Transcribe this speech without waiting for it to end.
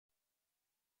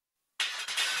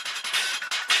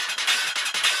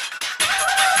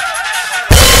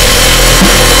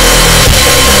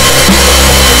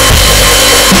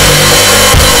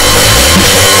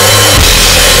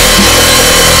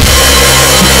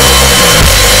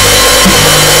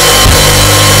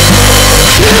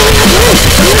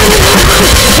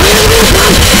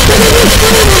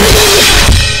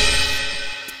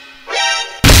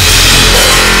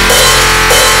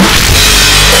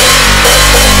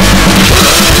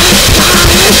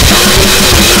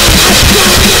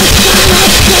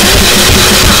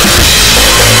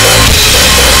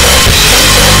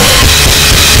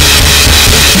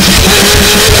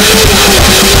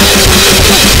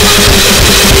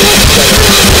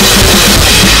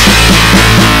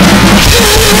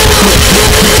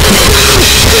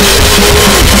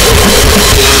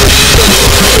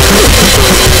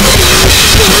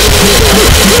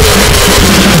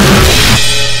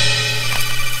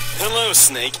Hello,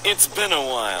 Snake. It's been a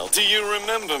while. Do you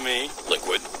remember me?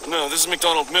 Liquid. No, this is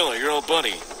McDonald Miller, your old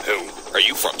buddy. Who? Are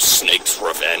you from Snake's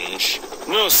Revenge?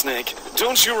 No, Snake.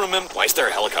 Don't you remember? Why is there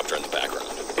a helicopter in the background?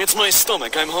 It's my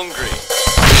stomach. I'm hungry.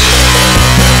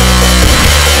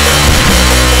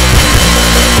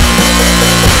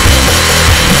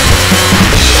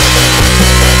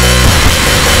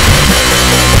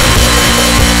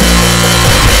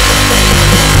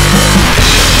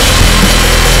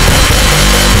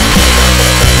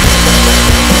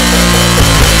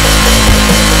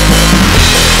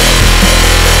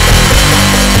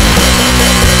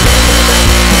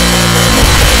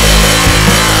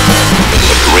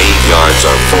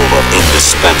 Are full of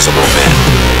indispensable men.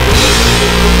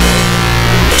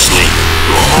 Snake,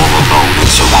 you're all alone and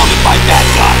surrounded by bad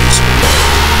guys.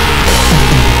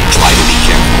 Try to be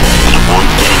careful and avoid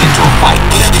getting into a fight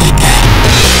whenever you can.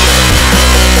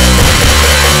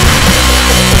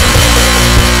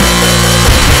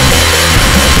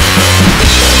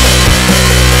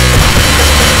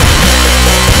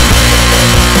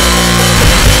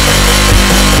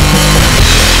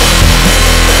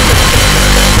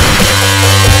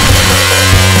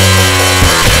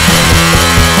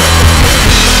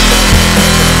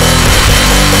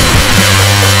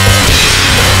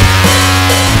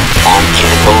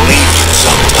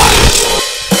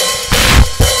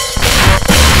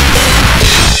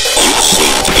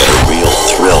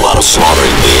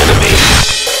 Slaughtering the enemy.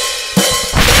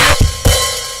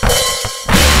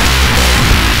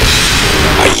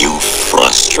 Are you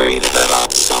frustrated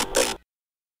about something?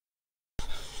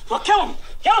 Well, kill him!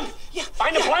 Kill him! Yeah,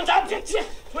 find a blunt object! Yeah.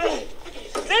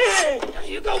 There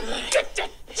you go!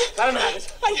 Let him have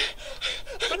it.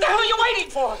 What the hell are you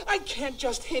waiting for? I can't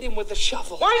just hit him with a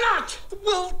shovel. Why not?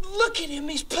 Well, look at him.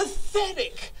 He's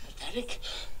pathetic. Pathetic?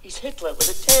 He's Hitler with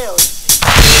a tail.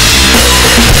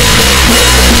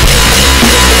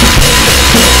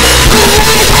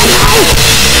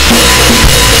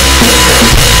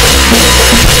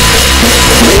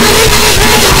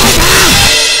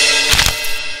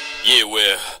 Yeah,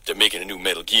 well, they're making a new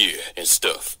Metal Gear and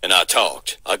stuff. And I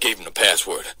talked. I gave him the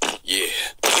password. Yeah.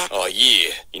 Oh, yeah.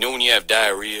 You know when you have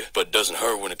diarrhea, but it doesn't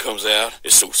hurt when it comes out?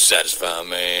 It's so satisfying,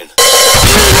 man.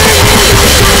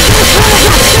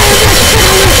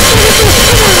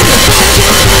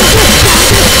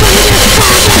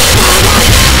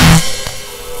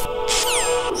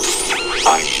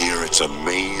 I hear it's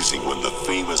amazing when the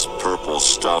famous purple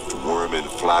stuffed worm in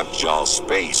Flapjaw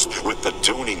Space with the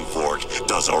tuning fork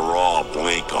does a raw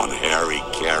blink on Harry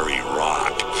Carey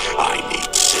rock. I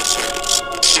need scissors.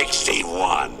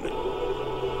 61.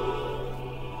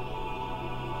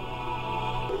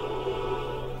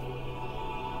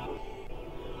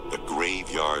 The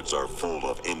graveyards are full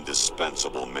of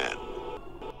indispensable men.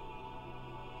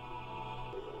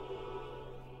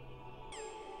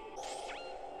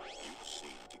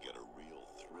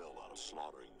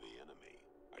 Slaughtering the enemy.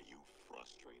 Are you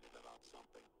frustrated about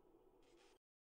something?